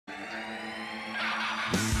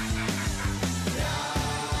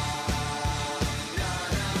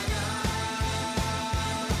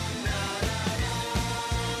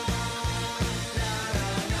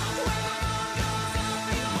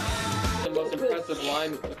press the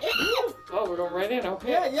blind. Oh, we're going right in.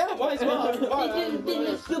 Okay. Yeah, might as well.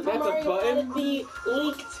 Did Super Mario Odyssey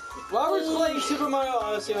leaked? Robert's playing Super Mario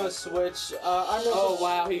Odyssey on Switch. Oh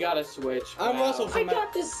wow, he got a Switch. I'm wow. Russell I from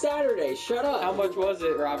got this Saturday. Shut up. How much was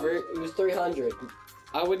it, Robert? It was $300.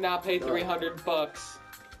 I would not pay $300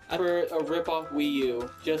 for a rip-off Wii U.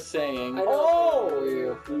 Just saying.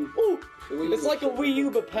 Oh! Ooh. It's like a Wii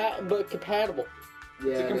U, but compatible.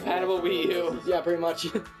 Yeah. It's a compatible Wii U. Yeah, pretty much.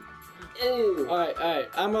 Ew. Alright.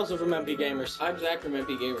 I'm Russell from MP Gamers. I'm Zach from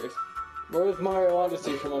MP Gamers. We're with Mario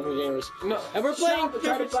Odyssey from MP Gamers. No. And we're playing. I'm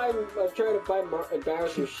trying to find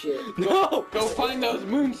Bowser's shit. No! Go find those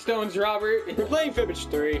moonstones, Robert. We're playing Fibbage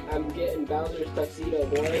 3. I'm getting Bowser's tuxedo,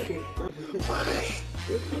 boy.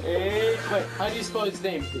 Wait, how do you spell his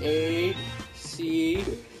name? A-C...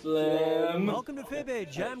 Phlegm. Welcome to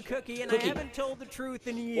Fibbage. I'm Cookie, and I haven't told the truth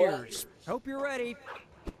in years. Hope you're ready.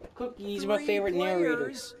 Cookie's my favorite narrator.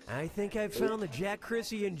 Players. I think I've found the Jack,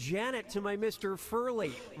 Chrissy, and Janet to my Mr.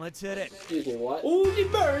 Furley. Let's hit it. Excuse me, what? Ooh, the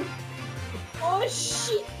bird! Oh,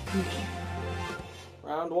 shit!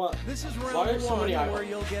 Round 1. This is Why round are so 1, many where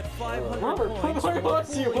you'll get 500 Robert, points put my for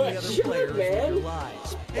Odyssey fooling away. the other Shut up, players with man. your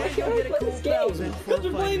lies. Why And can't you'll I get a play cool this game? 1,000 for Because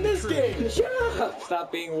you're finding playing the this truth. game! Shut up!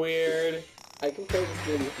 Stop being weird. I can play this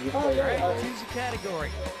game with you. Oh, All yeah. right, choose a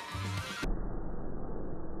category.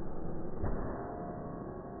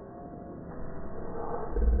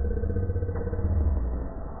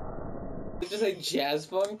 It's just like jazz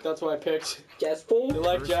funk. That's what I picked. Jazz Funk? You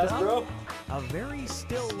like First jazz, up, bro? A Very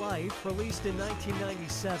Still Life, released in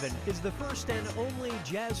 1997, is the first and only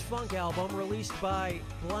jazz funk album released by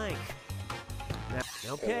blank.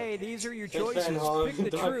 Now, okay, these are your Thanks, choices. Van Halen, Pick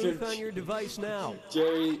the Dr. truth on your device now.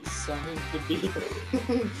 Jerry signed the beat.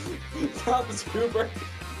 Thomas Cooper.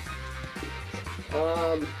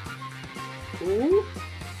 Who?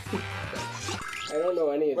 I don't know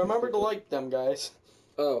any of them. Remember to like them, guys.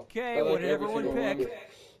 Oh. Okay, I like what did every everyone single pick?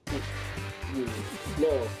 one.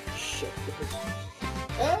 No. Shit.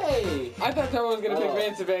 Hey! I thought someone was gonna pick Oh.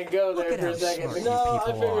 Vincent Van Gogh Look there at for how a second. smart No, you I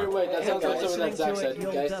people figured, are. wait, that sounds like something that Zach Listening to said. it,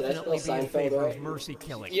 you'll Guys, did I definitely spell be in Seinfeld favor right? of mercy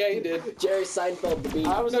killing. Yeah, you did. Jerry Seinfeld, the beat.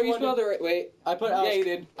 I was No, the you one spelled it right. Wait. I put Yeah, Alice. you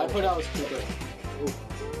did. I put Alice Cooper.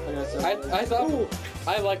 I thought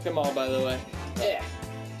I liked them all, by the way. Yeah.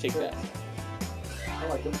 Take that. I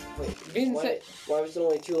like them. Wait. Vincent. Why was there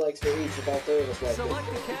only 2 likes for each if all 3 of us liked it? Select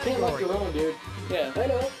the You can't like category. your own, dude. Yeah. I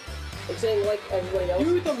know. I'm saying like everybody else.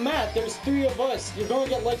 Do the math. There's 3 of us. You're going to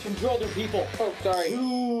get likes from 2 other people. Oh, sorry.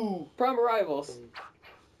 2. Prom arrivals.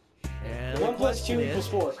 And the 1 plus 2 question equals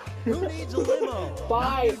is, 4. who needs a limo?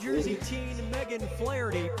 5. New Jersey teen Megan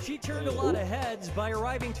Flaherty. She turned a lot of heads by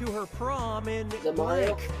arriving to her prom in The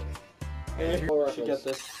Mario? blank. Hey, Or you should get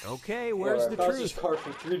this. Okay, where's the Bowser's truth? card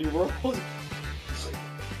from 3D World.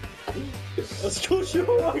 Let's go shoot!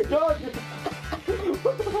 Oh my god!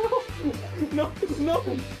 No!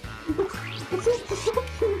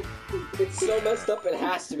 It's so messed up it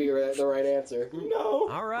has to be the right answer. No!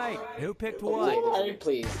 All right, who picked what?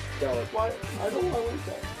 Please, don't. Why? I don't want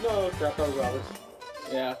that. No, crap, that was Robert's.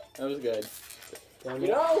 Yeah, that was good. Damn You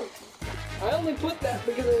it. know, I only put that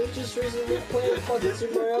because I was just recently playing fucking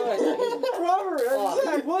Super Mario Odyssey. Robert, Oh.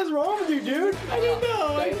 Zach, what's wrong with you, dude? I didn't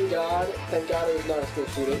know. Thank God it was not a school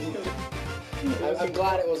shooting. I'm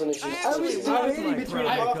glad it wasn't a shooting. I was debating between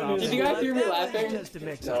Did Did you guys hear me laughing? Just a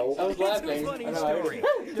mix No. I was It's laughing. a funny I know, story.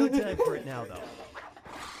 No time for it now,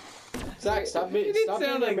 though. Zach, stop It being. didn't Stop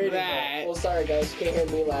sound being like a that. Well, sorry guys, you can't hear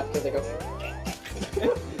me laugh because I go.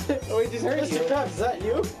 Oh, he just heard Mr. you. Krabs, is that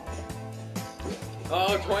you?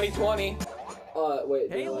 Oh, 2020.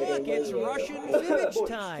 Wait. Hey, do I look, get it's money? Russian Fibbage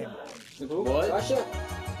time. What? Russia?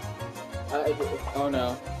 Oh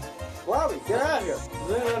no. Robbie, get out of here.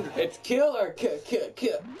 It's kill or kill.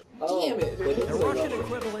 Oh, Damn it. they didn't The say Russian Russia.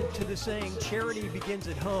 equivalent to the saying charity begins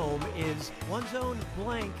at home is one's own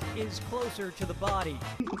blank is closer to the body.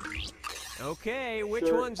 Okay, which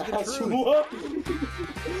Sure. one's the Ass truth? whoop.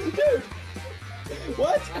 Dude!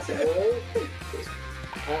 What? Really?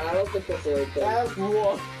 I don't think that's the right thing. Ass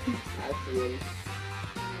whoop. Actually.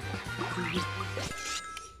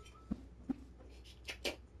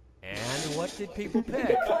 And what did people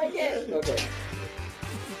pick? Okay.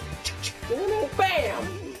 Bam!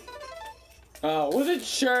 Was it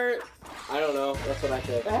shirt? I don't know. That's what I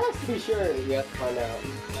think. It has to be sure. We have to find out.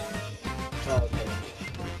 Oh, okay.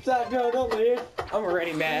 Zach, no, don't leave. I'm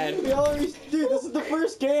already mad. Dude, this is the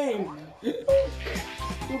first game. You're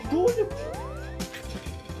good.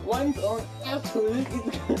 One's on asshole.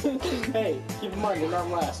 Hey, keep in mind, you're not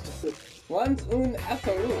last. One's un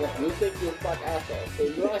asshole. You think you're fuck asshole. So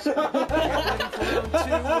you are Get ready for round 2,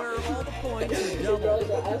 where all the points are you doubled. guys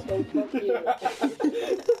are asshole. Fuck you.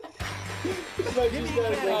 Wait,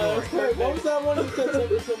 what was that one that said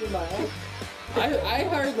something in my head? I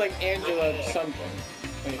heard like Angela something.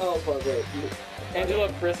 Wait, Oh, fuck, wait.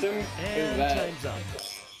 Angela Grissom is And that? time's up.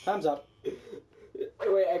 Time's up.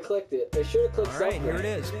 Wait, I clicked it. I should have clicked All right, South here it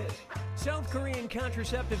Korea. is. South Korean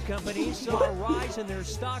contraceptive companies saw a rise in their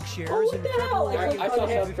stock shares Oh, in what the hell? February I saw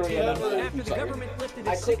South 2015 Korea. after the government lifted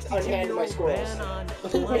a I clicked Unhand my 62-year-old squirrels. ban on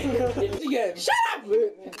blank. Yeah. Shut up!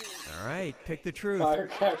 All right, pick the truth.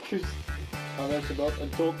 Firecrackers. Oh, that's about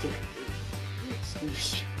adultery.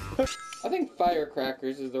 I think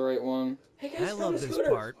firecrackers is the right one. Hey guys, I found love a this scooter.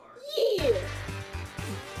 part. Yeah!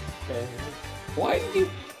 Okay. Why did you?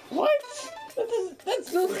 What?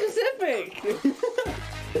 That's so specific.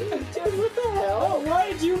 Dude, what the hell? Oh,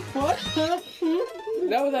 why did you what? That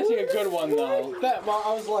was actually a good one though. That,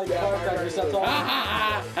 I was like, firecrackers, that's all.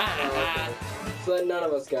 So then none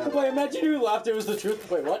of us got it. Wait, imagine you laughed, it was the truth.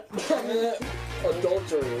 Wait, what?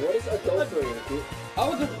 Adultery. What is adultery? I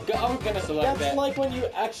was gonna select That's that. like when you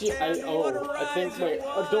actually, I think, wait,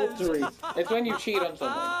 adultery. It's when you cheat on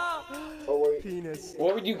someone. Oh wait. Penis.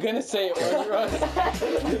 What were you gonna say it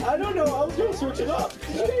was? I don't know, I was gonna search it up.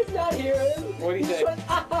 You guys not hear him? What did he say?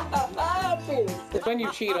 Penis. It's when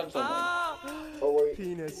you cheat on someone. Oh wait.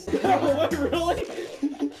 Penis. Oh, wait, really?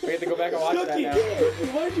 We have to go back and watch that Snooki,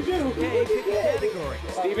 now. what did you do? Okay, pick the category.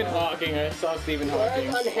 Stephen Hawking. I saw Stephen Hawking.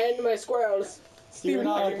 Unhand my squirrels. Stephen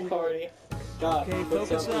Hawking party. God, Okay, put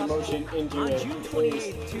focus some up. emotion into On it, June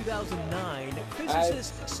please. 28, 2009,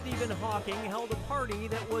 physicist Stephen Hawking held a party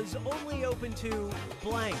that was only open to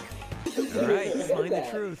blank. All right, find the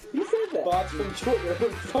truth. Who said that? Bots from Twitter.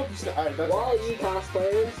 Alright, that's Wall-E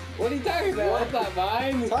cosplayers. What are you talking about? That's not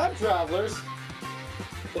mine. time travelers.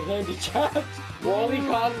 The handicapped. Wally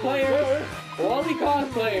cosplayers. Wally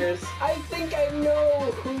cosplayers. I think I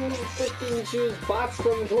know who freaking choose bots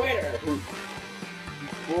from Twitter.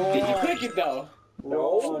 Did you click it though?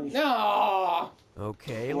 No. No.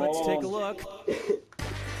 Okay, let's take a look.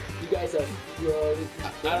 You guys have.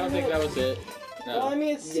 I don't think that was it. Well, I No.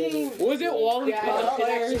 mean, it seemed. Was it Wally Yeah, it actually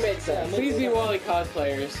cosplayers? made sense. Please be Wally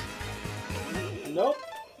cosplayers. Nope.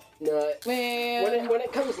 No. Man. When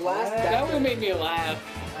it comes last, That would have made me laugh.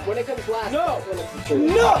 when it comes last, No. that's when it's the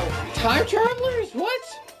truth. No! Time travelers? What?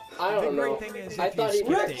 I The don't know. great thing is, I if you thought he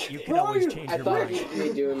skipped Rick, it, you can where are always you? change I your thought mind. he'd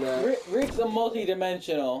be doing that. Rick's a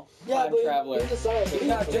multi-dimensional Yeah, time but traveler. He's a scientist. He's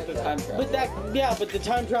not just a time traveler. But that, yeah, but the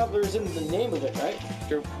time traveler is in the name of it, right?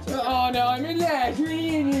 True. Oh no, I'm in that.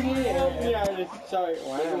 Yeah, sorry.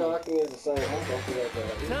 Stephen Wow. Hawking is a scientist. Don't forget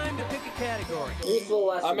that. Time to pick a category. Useful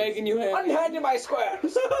lessons. I'm making you happy. Unhanded my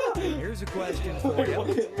squares. Here's a question for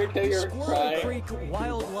you. Rick, take your Squirrel cry. Creek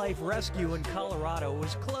Wildlife Rescue in Colorado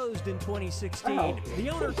was closed in 2016. The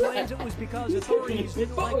owner claims it was because authorities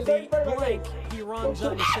didn't like the blank he runs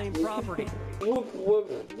on the same property. Whoop,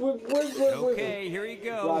 whoop, whoop, whoop, whoop, whoop. Okay, here you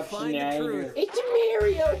go. Rob Find the Schneider. truth. It's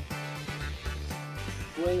Mario.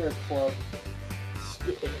 Swinger club.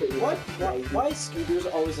 What? Why is scooters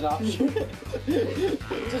always an option?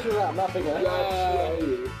 Just for that, I'm not figuring it out.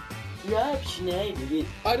 Rob Schneider.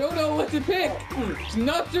 I don't know what to pick.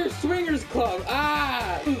 Nuts or Swingers Club?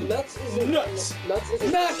 Ah! Nuts is Nuts. Nuts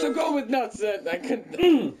is Nuts. I'll go with nuts. I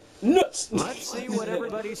couldn't. Nuts! Let's see what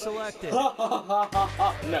everybody selected. Ha ha ha ha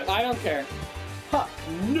ha! Nuts! I don't care. Ha!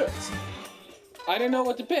 Nuts! I didn't know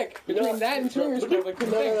what to pick between that and Swingers Club. I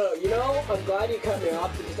couldn't pick. No. You know, I'm glad you cut me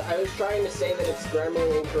off because I was trying to say that it's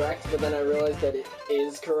grammarly incorrect, but then I realized that it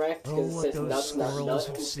is correct Oh, because what it says those nuts, not squirrels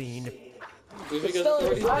have nuts. seen. Just because still,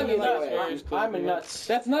 authorities I'm didn't a like nut. Swingers Club. I'm a nuts.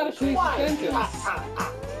 That's not a complete Why? sentence.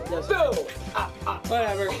 Yes. Two,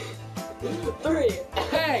 Whatever. 3.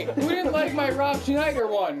 Hey, who didn't like my Rob Schneider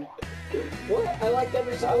one? What? I liked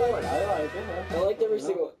every I single like one. it. I like it. I liked every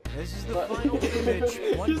single one. This is the final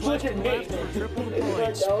pitch. One Just look at question me. left for triple the That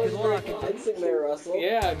points. was Good very luck. convincing there, Russell.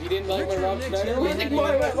 Yeah, you didn't like my Richard Rob Nixon Schneider one? had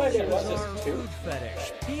Wait, a what's bizarre this? food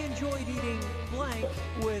fetish. He enjoyed eating blank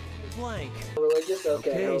with blank. Religious? Okay,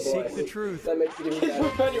 Okay, oh boy. seek the truth. That makes it even Kids better.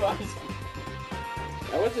 with Pennywise.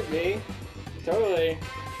 That wasn't me. Totally.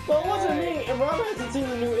 Well, it wasn't me, and Robert hasn't seen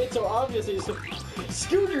the new It, so obviously it's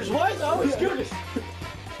scooters. Why is it always scooters?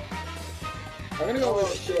 I'm gonna go Oh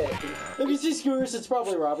with. shit. If you see scooters, it's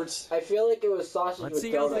probably Robert's. I feel like it was sausage Let's with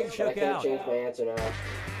see how donuts, things but I shook can't out. change my answer now.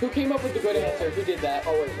 Who came up with the good answer? Who did that?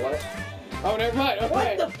 Oh wait, what? Oh, never mind.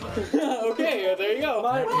 Okay. Okay, there you go.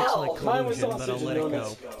 Mine, Looks like mine was collusion, but I'll sausage let and it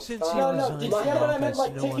donuts. go. Since he No, resigned did you from get what I meant? office,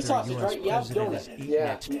 Like, no take the other sausage, U.S. right? You have president has donut. eaten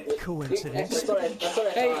Yeah. it. Coincidence? That's what I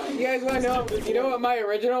thought. Hey, you guys want to know? You know what my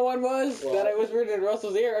original one was that I whispered in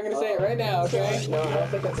Russell's ear? I'm gonna say it right now, okay? No, I don't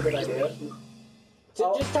think that's a good idea.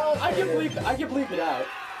 Just tell us I can later. bleep it out.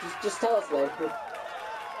 Just tell us later.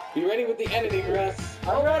 You ready with the editing, Russ?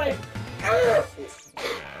 I'm ready.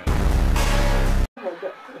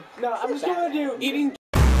 No, I'm just gonna do Eating.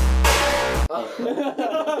 no,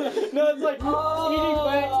 it's like eating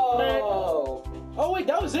wet. Oh wait,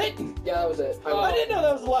 that was it? Yeah, that was it. I didn't know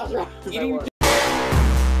that was the last round. Eating.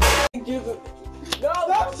 No,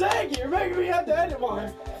 stop saying it! You're making me have to end it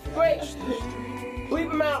more. Wait!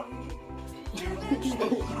 Bleep him out!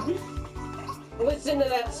 Listen to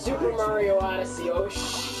that Super Mario Odyssey. Oh,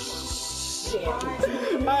 shit.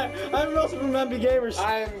 I'm Russell from MB Gamers.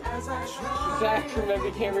 I'm Zach from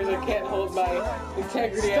MB Gamers. I can't hold my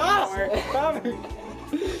integrity Stop! anymore. Stop!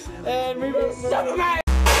 And we were.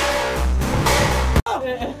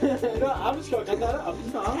 No, I'm just gonna cut that up.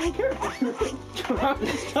 No, I don't care.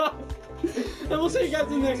 Stop. And we'll see you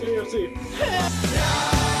guys in the next video. See you.